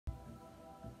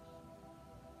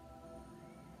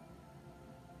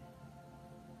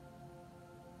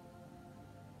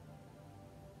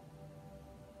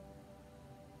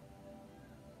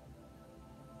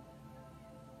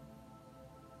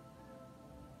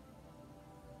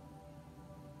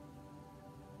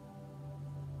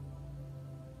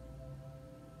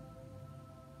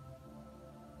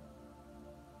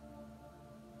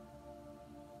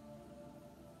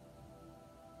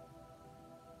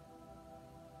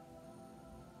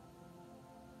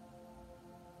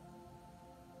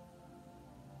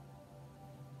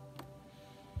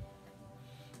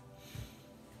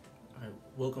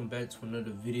Welcome back to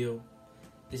another video.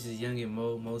 This is Young and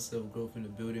Mo Self Growth in the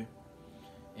building.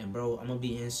 And bro, I'm gonna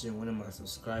be answering one of my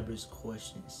subscribers'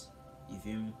 questions. You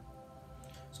feel me?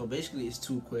 So basically it's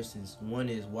two questions. One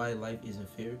is why life isn't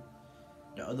fair.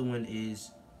 The other one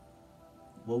is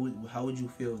how would you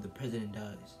feel if the president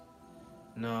dies?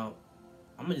 Now,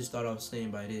 I'm gonna just start off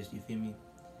saying by this, you feel me?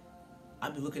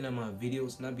 I be looking at my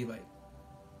videos and I be like,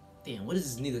 damn, what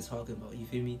is this nigga talking about? You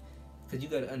feel me? Because you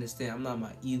gotta understand, I'm not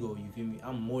my ego, you feel me?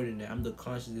 I'm more than that. I'm the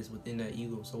consciousness within that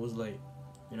ego. So it's like,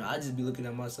 I just be looking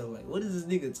at myself like, what is this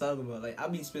nigga talking about? Like, I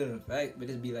be spitting a fact, but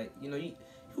it's be like, you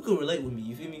can relate with me,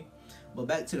 you feel me? But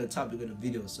back to the topic of the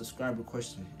video, subscriber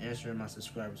question, answering my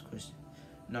subscriber's question.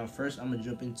 Now, first, I'm gonna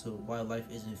jump into why life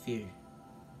isn't fair.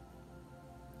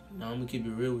 Now, I'm gonna keep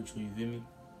it real with you, you feel me?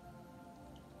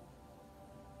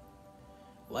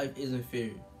 Life isn't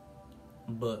fair,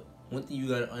 but one thing you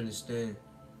gotta understand,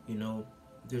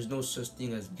 there's no such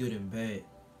thing as good and bad.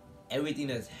 Everything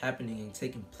that's happening and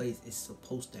taking place is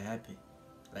supposed to happen.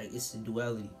 Like, it's a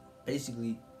duality.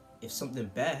 Basically, if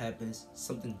something bad happens,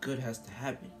 something good has to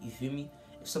happen. You feel me?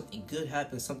 If something good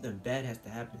happens, something bad has to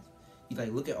happen. You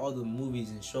look at all the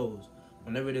movies and shows.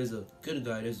 Whenever there's a good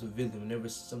guy, there's a villain. Whenever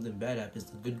something bad happens,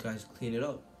 the good guys clean it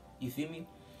up. You feel me?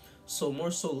 So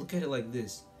more so, look at it like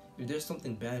this. If there's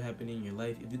something bad happening in your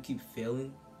life, if you keep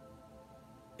failing,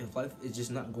 if life is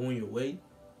just not going your way,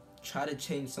 try to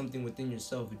change something within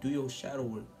yourself. Do your shadow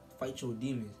work. Fight your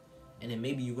demons. And then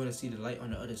maybe you're going to see the light on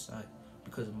the other side.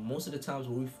 Because most of the times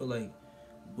when we feel like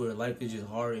where life is just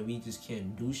hard and we just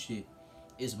can't do shit,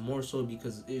 it's more so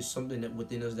because it's something that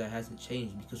within us that hasn't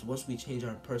changed. Because once we change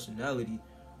our personality,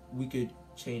 we could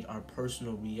change our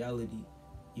personal reality.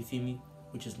 You feel me?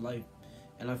 Which is life.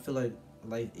 And I feel like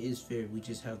life is fair. We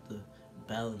just have to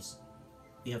balance.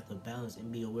 We have to balance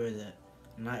and be aware that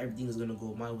not everything is gonna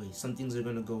go my way. Some things are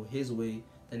gonna go his way.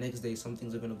 The next day, some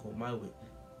things are gonna go my way.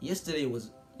 Yesterday,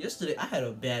 I had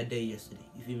a bad day yesterday.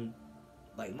 You feel me?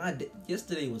 Like,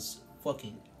 yesterday was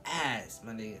fucking ass,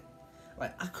 my nigga.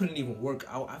 Like, I couldn't even work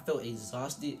out. I felt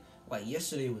exhausted. Like,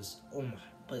 yesterday was, oh my.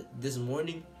 But this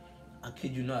morning, I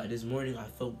kid you not, this morning I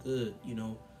felt good,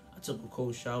 I took a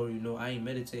cold shower, I ain't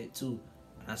meditated too.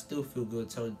 And I still feel good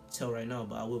tell right now,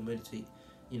 but I will meditate,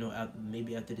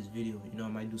 maybe after this video, I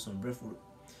might do some breath work.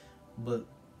 But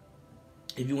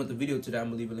if you want the video to that, I'm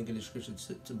gonna leave a link in the description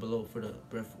to below for the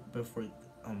breath work,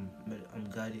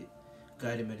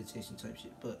 guided meditation type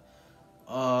shit. But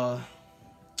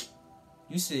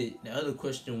you said the other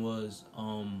question was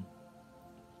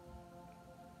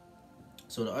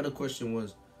so the other question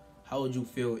was, how would you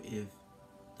feel if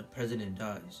the president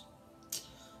dies?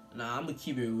 Now, I'm gonna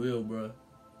keep it real, bro.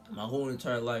 My whole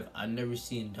entire life, I never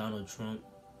seen Donald Trump.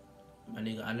 My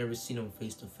nigga, I never seen him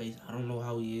face to face. I don't know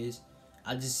how he is.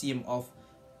 I just see him off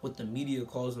what the media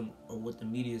calls him or what the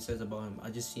media says about him. I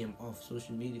just see him off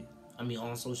social media.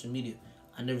 On social media.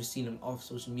 I never seen him off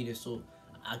social media, so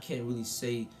I can't really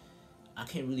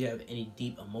have any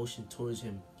deep emotion towards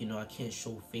him. I can't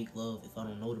show fake love if I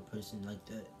don't know the person like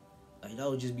that. Like, that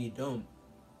would just be dumb.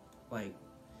 Like,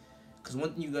 because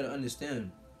one thing you gotta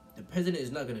understand, the president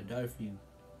is not gonna die for you.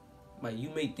 Like, you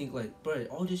may think like, bro,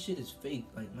 all this shit is fake.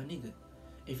 Like, my nigga,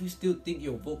 if you still think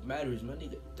your vote matters, my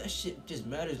nigga, that shit just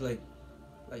matters. Like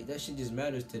that shit just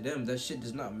matters to them. That shit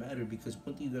does not matter, because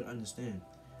one thing you gotta understand,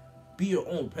 be your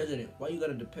own president. Why you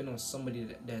gotta depend on somebody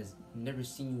that's never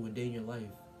seen you a day in your life?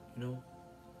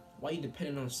 Why you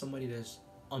depending on somebody that's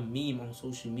a meme on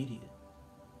social media?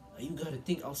 Like, you gotta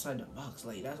think outside the box.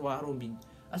 Like, that's why I don't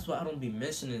be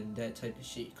mentioning that type of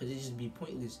shit, because it just be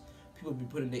pointless. People be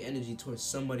putting their energy towards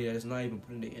somebody that's not even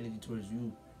putting their energy towards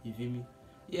you. You feel me?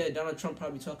 Yeah, Donald Trump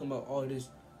probably talking about all this.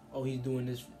 Oh, he's doing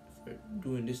this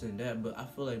and that. But I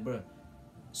feel like, bro,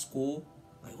 school.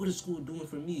 Like, what is school doing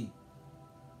for me?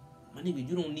 My nigga,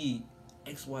 you don't need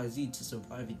XYZ to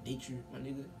survive in nature, my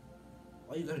nigga.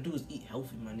 All you gotta do is eat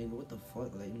healthy, my nigga. What the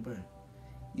fuck, like, bro?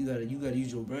 You gotta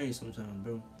use your brain sometimes,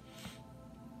 bro.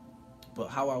 But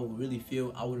how I would really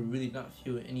feel, I would really not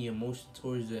feel any emotion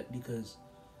towards that, because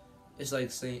it's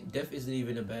like saying death isn't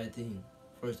even a bad thing.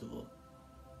 First of all,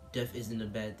 death isn't a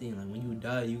bad thing. Like, when you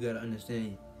die, you gotta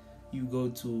understand, you go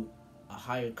to a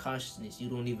higher consciousness. You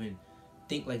don't even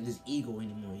think like this ego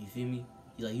anymore. You feel me?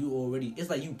 It's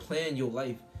like you planned your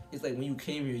life. It's like when you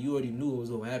came here, you already knew what was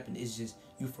gonna happen. It's just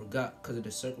you forgot because of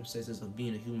the circumstances of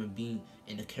being a human being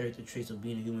and the character traits of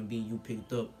being a human being you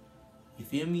picked up. You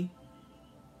feel me?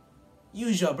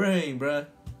 Use your brain, bruh.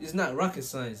 It's not rocket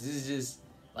science. This is just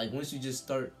like, once you just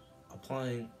start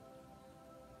applying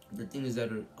the things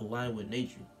that are aligned with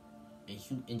nature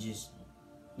and just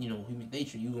human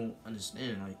nature, you gonna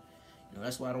understand. Like,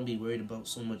 that's why I don't be worried about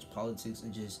so much politics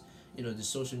and just the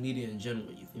social media in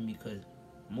general. You feel me? Because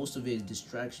most of it is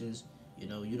distractions. You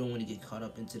don't want to get caught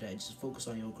up into that. Just focus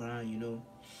on your grind.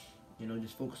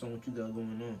 Just focus on what you got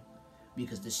going on.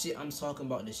 Because the shit I'm talking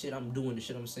about, the shit I'm doing, the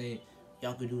shit I'm saying,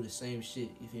 y'all could do the same shit.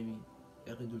 You feel me?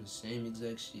 Y'all could do the same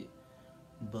exact shit.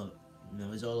 But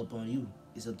it's all up on you.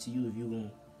 It's up to you if you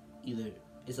gonna either.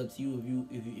 It's up to you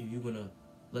if you gonna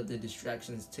let the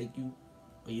distractions take you,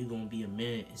 or you gonna be a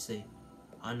man and say,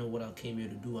 I know what I came here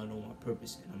to do. I know my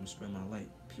purpose, and I'm gonna spend my life.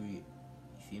 Period.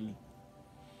 You feel me?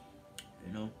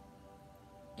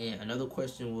 And another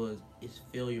question was, is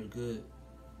failure good?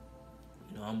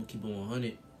 I'm gonna keep it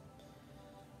 100.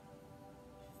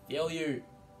 Failure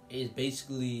is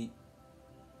basically,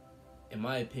 in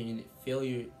my opinion,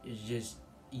 failure is just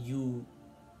you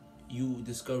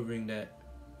discovering that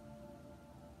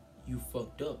you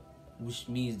fucked up, which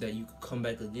means that you could come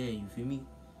back again. You feel me?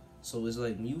 So it's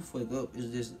like when you fuck up,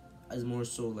 it's more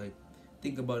so like,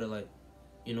 think about it like,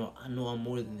 I know I'm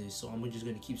more than this, so I'm just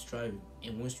gonna keep striving.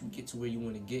 And once you get to where you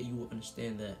want to get, you will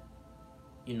understand that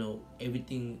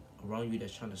everything around you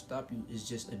that's trying to stop you is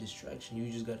just a distraction.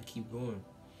 You just gotta keep going.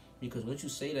 Because once you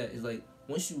say that, it's like,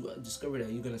 once you discover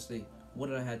that, you're gonna say, what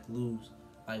did I have to lose?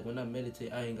 Like, when I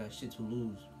meditate, I ain't got shit to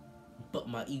lose but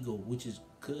my ego, which is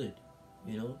good,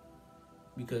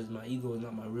 because my ego is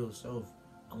not my real self.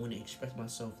 I want to express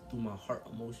myself through my heart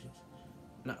emotions,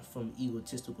 not from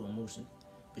egotistical emotions.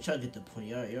 But y'all get the point.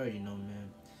 You already know, man.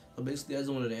 But basically, I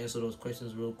just wanted to answer those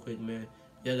questions real quick, man.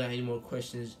 Y'all got any more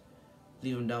questions,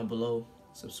 leave them down below.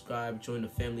 Subscribe, join the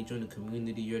family, join the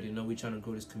community. You already know we trying to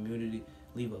grow this community.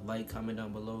 Leave a like, comment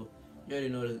down below. You already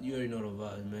know the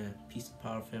vibes, man. Peace and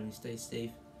power, family. Stay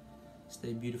safe,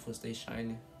 stay beautiful, stay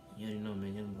shining. You already know,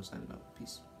 man. You're gonna sign out.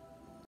 Peace.